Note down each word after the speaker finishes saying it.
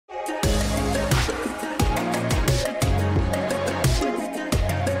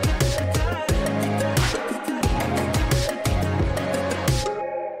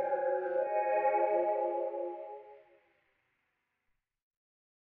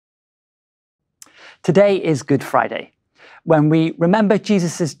Today is Good Friday, when we remember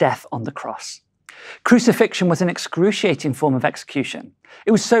Jesus' death on the cross. Crucifixion was an excruciating form of execution.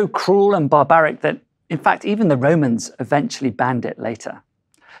 It was so cruel and barbaric that, in fact, even the Romans eventually banned it later.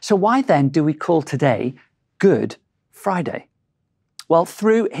 So why then do we call today Good Friday? Well,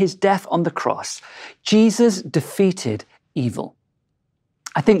 through his death on the cross, Jesus defeated evil.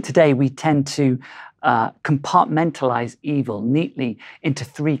 I think today we tend to compartmentalize evil neatly into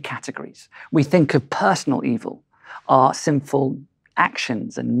three categories. We think of personal evil, our sinful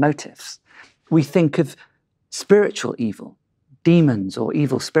actions and motives. We think of spiritual evil, demons or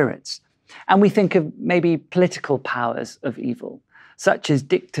evil spirits. And we think of maybe political powers of evil, such as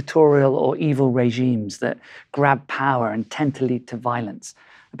dictatorial or evil regimes that grab power and tend to lead to violence,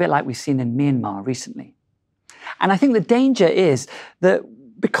 a bit like we've seen in Myanmar recently. And I think the danger is that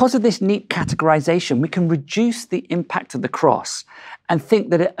because of this neat categorization, we can reduce the impact of the cross and think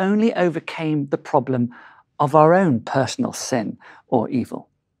that it only overcame the problem of our own personal sin or evil.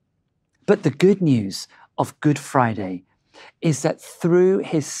 But the good news of Good Friday is that through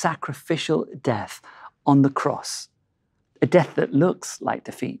his sacrificial death on the cross, a death that looks like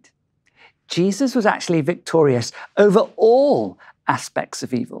defeat, Jesus was actually victorious over all aspects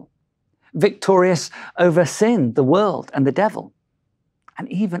of evil, victorious over sin, the world, and the devil, and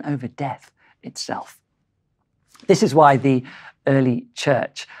even over death itself. This is why the early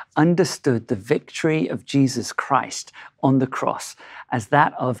church understood the victory of Jesus Christ on the cross as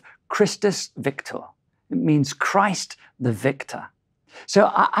that of Christus Victor. It means Christ the victor. So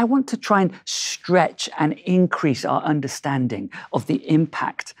I want to try and stretch and increase our understanding of the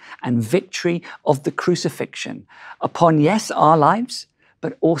impact and victory of the crucifixion upon, yes, our lives,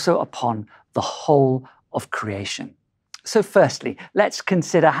 but also upon the whole of creation. So firstly, let's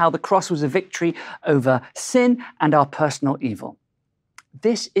consider how the cross was a victory over sin and our personal evil.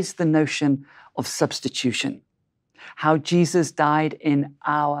 This is the notion of substitution, how Jesus died in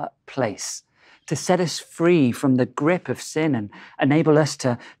our place to set us free from the grip of sin and enable us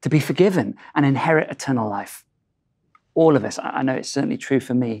to be forgiven and inherit eternal life. All of us, I know it's certainly true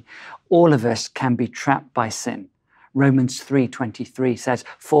for me, all of us can be trapped by sin. Romans 3:23 says,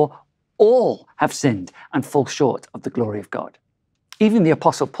 "For all have sinned and fall short of the glory of God." Even the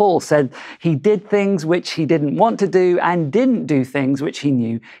Apostle Paul said he did things which he didn't want to do and didn't do things which he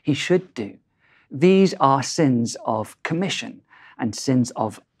knew he should do. These are sins of commission and sins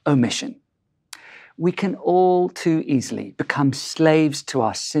of omission. We can all too easily become slaves to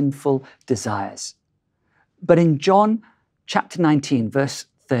our sinful desires. But in John chapter 19, verse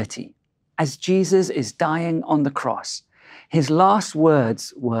 30, as Jesus is dying on the cross, his last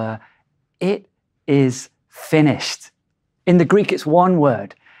words were, "It is finished." In the Greek, it's one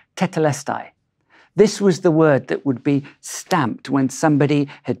word, tetelestai. This was the word that would be stamped when somebody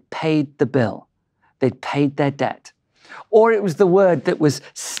had paid the bill. They'd paid their debt. Or it was the word that was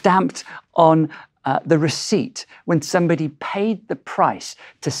stamped on the receipt when somebody paid the price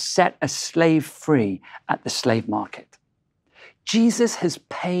to set a slave free at the slave market. Jesus has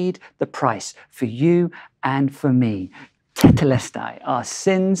paid the price for you and for me. Tetelestai, our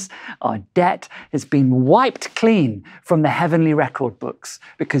sins, our debt has been wiped clean from the heavenly record books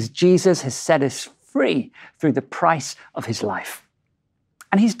because Jesus has set us free through the price of his life.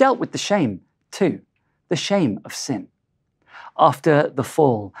 And he's dealt with the shame too, the shame of sin. After the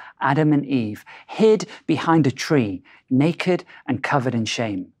fall, Adam and Eve hid behind a tree, naked and covered in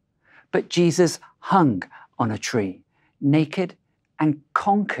shame. But Jesus hung on a tree, naked and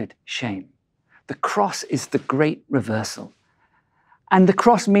conquered shame. The cross is the great reversal. And the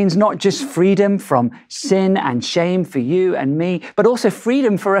cross means not just freedom from sin and shame for you and me, but also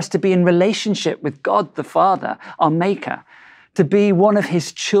freedom for us to be in relationship with God the Father, our Maker, to be one of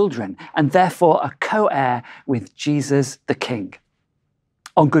his children and therefore a co-heir with Jesus the King.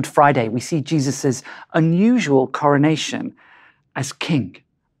 On Good Friday, we see Jesus' unusual coronation as King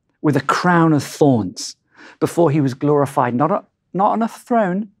with a crown of thorns before he was glorified, not on a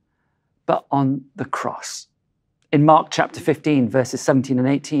throne, but on the cross. In Mark chapter 15, verses 17 and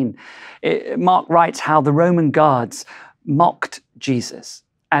 18, Mark writes how the Roman guards mocked Jesus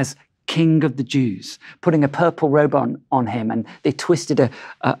as King of the Jews, putting a purple robe on him, and they twisted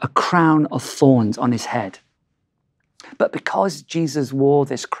a crown of thorns on his head. But because Jesus wore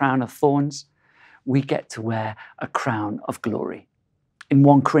this crown of thorns, we get to wear a crown of glory. In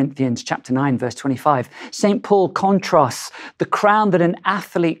 1 Corinthians chapter 9, verse 25, St. Paul contrasts the crown that an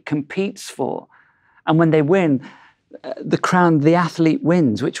athlete competes for. And when they win, the crown the athlete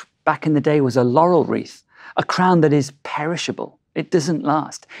wins, which back in the day was a laurel wreath, a crown that is perishable. It doesn't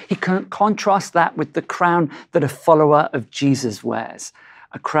last. He contrasts that with the crown that a follower of Jesus wears,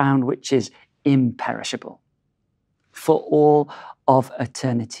 a crown which is imperishable. For all of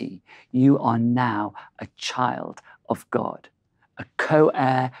eternity, you are now a child of God, a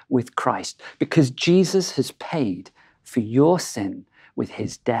co-heir with Christ, because Jesus has paid for your sin with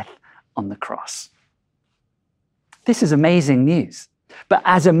his death on the cross. This is amazing news. But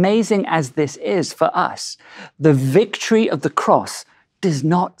as amazing as this is for us, the victory of the cross does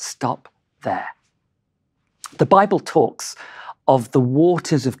not stop there. The Bible talks of the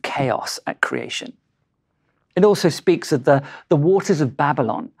waters of chaos at creation. It also speaks of the waters of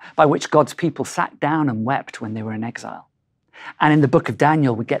Babylon, by which God's people sat down and wept when they were in exile. And in the book of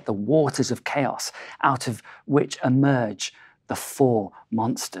Daniel, we get the waters of chaos, out of which emerge the four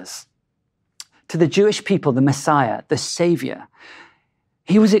monsters. To the Jewish people, the Messiah, the Savior,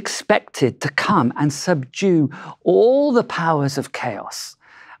 he was expected to come and subdue all the powers of chaos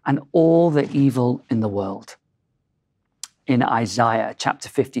and all the evil in the world. In Isaiah chapter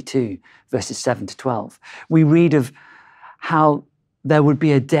 52, verses 7 to 12, we read of how there would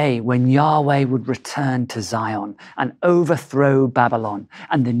be a day when Yahweh would return to Zion and overthrow Babylon,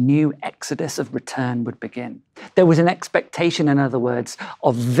 and the new exodus of return would begin. There was an expectation, in other words,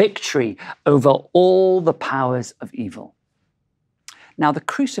 of victory over all the powers of evil. Now, the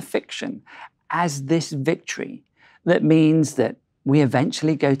crucifixion as this victory that means that we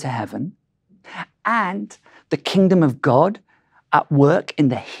eventually go to heaven, and the kingdom of God at work in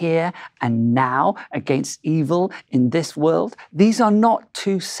the here and now against evil in this world, these are not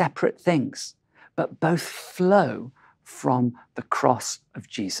two separate things, but both flow from the cross of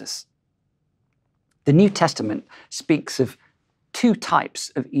Jesus. The New Testament speaks of two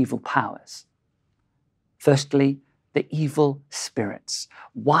types of evil powers. Firstly, the evil spirits,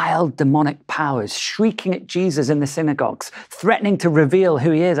 wild demonic powers shrieking at Jesus in the synagogues, threatening to reveal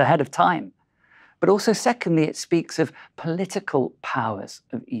who he is ahead of time. But also, secondly, it speaks of political powers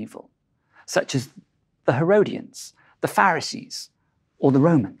of evil, such as the Herodians, the Pharisees, or the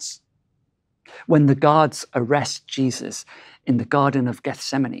Romans. When the guards arrest Jesus in the Garden of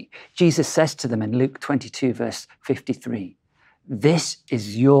Gethsemane, Jesus says to them in Luke 22, verse 53, "This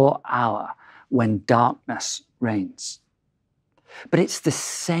is your hour when darkness reigns." But it's the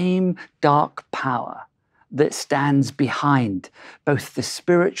same dark power that stands behind both the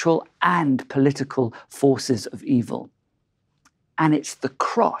spiritual and political forces of evil. And it's the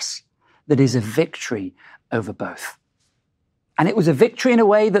cross that is a victory over both. And it was a victory in a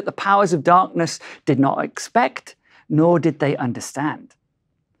way that the powers of darkness did not expect, nor did they understand.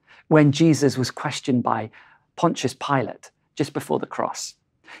 When Jesus was questioned by Pontius Pilate just before the cross,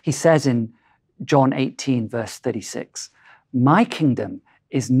 he says in John 18, verse 36, "My kingdom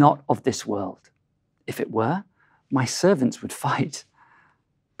is not of this world. If it were, my servants would fight.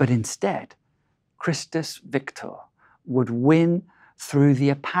 But instead, Christus Victor would win through the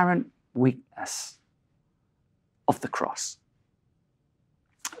apparent weakness of the cross."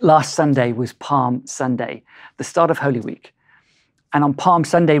 Last Sunday was Palm Sunday, the start of Holy Week. And on Palm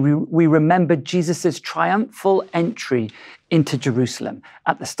Sunday, we remembered Jesus' triumphal entry into Jerusalem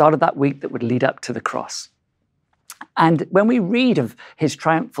at the start of that week that would lead up to the cross. And when we read of his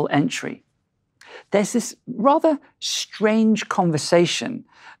triumphal entry, there's this rather strange conversation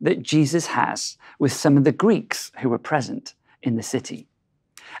that Jesus has with some of the Greeks who were present in the city.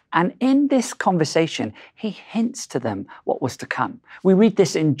 And in this conversation, he hints to them what was to come. We read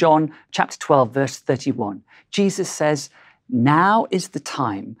this in John chapter 12, verse 31. Jesus says, "Now is the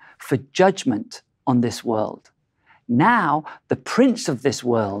time for judgment on this world. Now the prince of this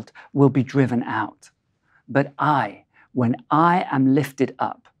world will be driven out. But when I am lifted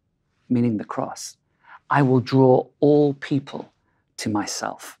up," meaning the cross, "I will draw all people to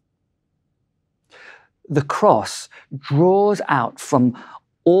myself." The cross draws out from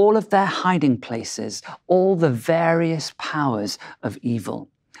all of their hiding places all the various powers of evil.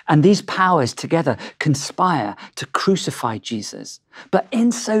 And these powers together conspire to crucify Jesus. But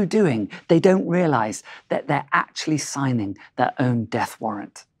in so doing, they don't realize that they're actually signing their own death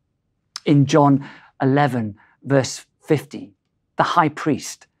warrant. In John 11, verse 50, the high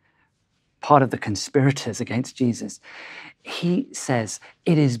priest, part of the conspirators against Jesus, he says,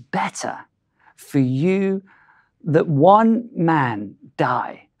 "It is better for you that one man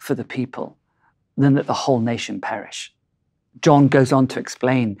die for the people than that the whole nation perish." John goes on to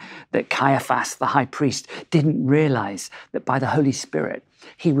explain that Caiaphas, the high priest, didn't realize that by the Holy Spirit,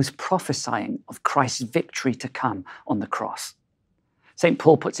 he was prophesying of Christ's victory to come on the cross. St.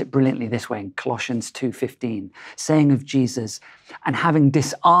 Paul puts it brilliantly this way in Colossians 2:15, saying of Jesus, "And having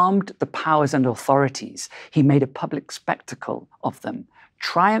disarmed the powers and authorities, he made a public spectacle of them,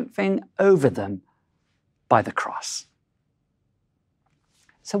 triumphing over them by the cross."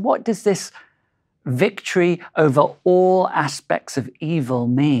 So what does this victory over all aspects of evil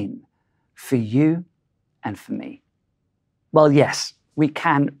mean for you and for me? Well, yes, we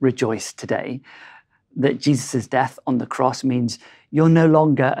can rejoice today that Jesus' death on the cross means you're no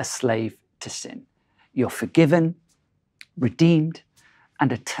longer a slave to sin. You're forgiven, redeemed,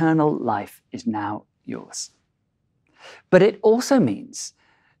 and eternal life is now yours. But it also means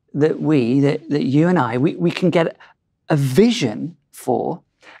that that you and I, we can get a vision for,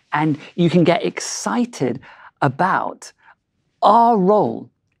 and you can get excited about our role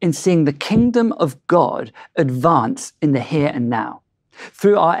in seeing the kingdom of God advance in the here and now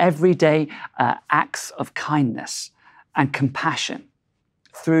through our everyday acts of kindness and compassion,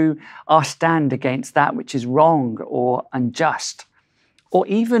 through our stand against that which is wrong or unjust, or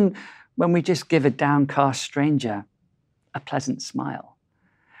even when we just give a downcast stranger a pleasant smile.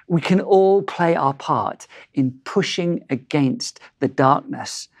 We can all play our part in pushing against the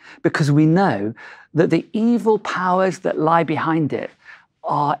darkness because we know that the evil powers that lie behind it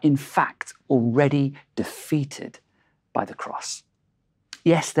are in fact already defeated by the cross.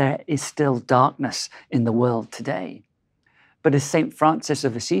 Yes, there is still darkness in the world today, but as St. Francis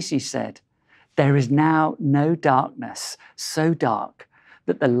of Assisi said, there is now no darkness so dark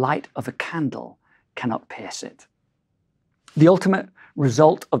that the light of a candle cannot pierce it. The ultimate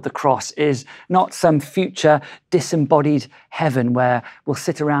result of the cross is not some future disembodied heaven where we'll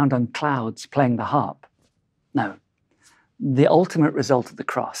sit around on clouds playing the harp. No, the ultimate result of the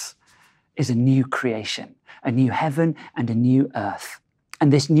cross is a new creation, a new heaven and a new earth.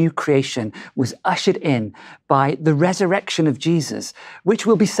 And this new creation was ushered in by the resurrection of Jesus, which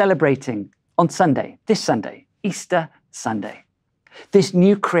we'll be celebrating on Sunday, this Sunday, Easter Sunday. This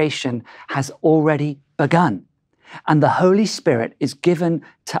new creation has already begun. And the Holy Spirit is given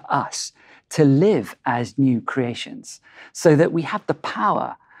to us to live as new creations so that we have the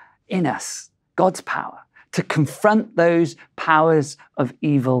power in us, God's power, to confront those powers of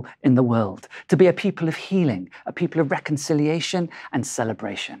evil in the world, to be a people of healing, a people of reconciliation and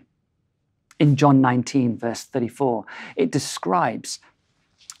celebration. In John 19, verse 34, it describes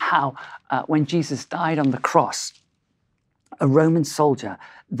how when Jesus died on the cross, a Roman soldier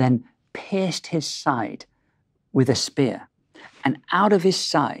then pierced his side with a spear, and out of his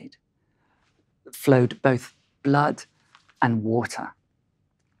side flowed both blood and water.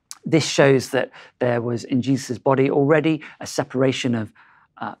 This shows that there was in Jesus' body already a separation of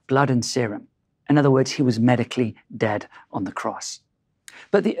blood and serum. In other words, he was medically dead on the cross.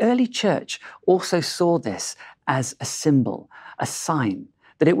 But the early church also saw this as a symbol, a sign,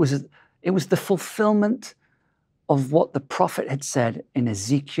 that it was the fulfillment of what the prophet had said in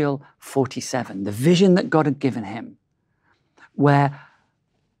Ezekiel 47, the vision that God had given him, where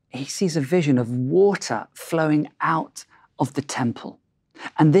he sees a vision of water flowing out of the temple.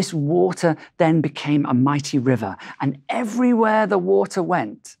 And this water then became a mighty river. And everywhere the water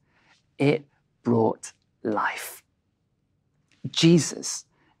went, it brought life. Jesus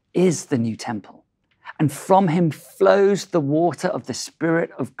is the new temple. And from him flows the water of the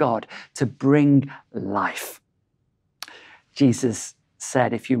Spirit of God to bring life. Jesus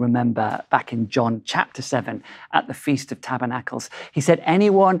said, if you remember back in John chapter 7 at the Feast of Tabernacles, he said,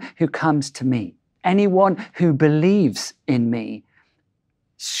 anyone who comes to me, anyone who believes in me,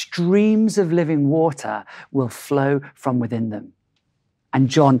 streams of living water will flow from within them. And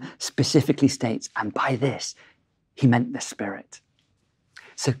John specifically states, and by this, he meant the Spirit.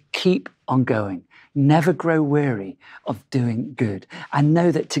 So keep on going. Never grow weary of doing good, and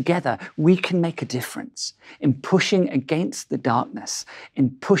know that together we can make a difference in pushing against the darkness,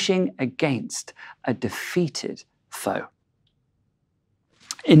 in pushing against a defeated foe.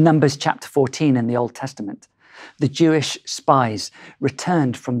 In Numbers chapter 14 in the Old Testament, the Jewish spies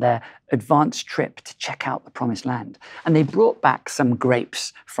returned from their advanced trip to check out the Promised Land, and they brought back some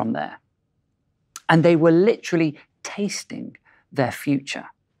grapes from there. And they were literally tasting their future,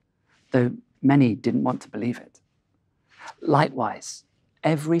 though many didn't want to believe it. Likewise,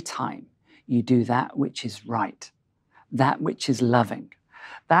 every time you do that which is right, that which is loving,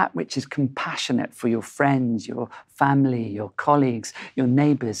 that which is compassionate for your friends, your family, your colleagues, your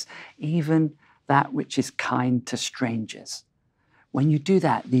neighbors, even that which is kind to strangers. When you do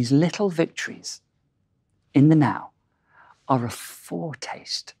that, these little victories in the now are a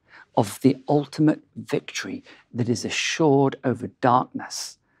foretaste of the ultimate victory that is assured over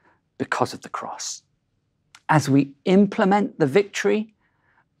darkness because of the cross. As we implement the victory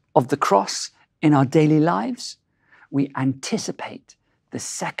of the cross in our daily lives, we anticipate the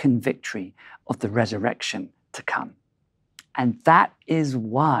second victory of the resurrection to come. And that is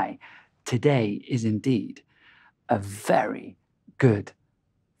why today is indeed a very good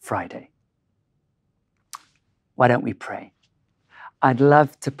Friday. why don't we pray? I'd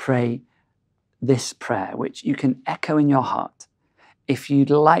love to pray this prayer, which you can echo in your heart if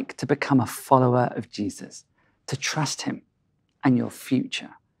you'd like to become a follower of Jesus, to trust him and your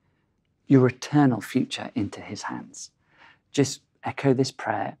future, your eternal future, into his hands. Just echo this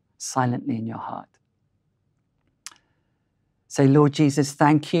prayer silently in your heart. Say, Lord Jesus,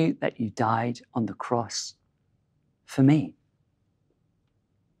 thank you that you died on the cross for me,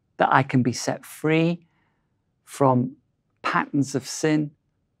 that I can be set free from patterns of sin,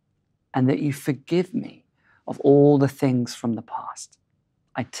 and that you forgive me of all the things from the past.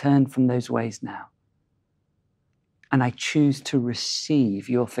 I turn from those ways now, and I choose to receive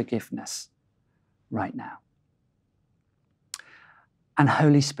your forgiveness right now. And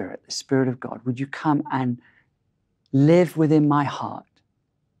Holy Spirit, the Spirit of God, would you come and live within my heart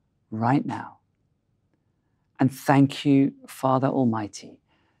right now? And thank you, Father Almighty,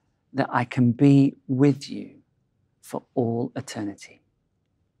 that I can be with you for all eternity.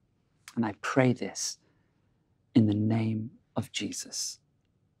 And I pray this in the name of Jesus.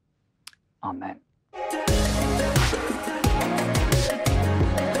 Amen.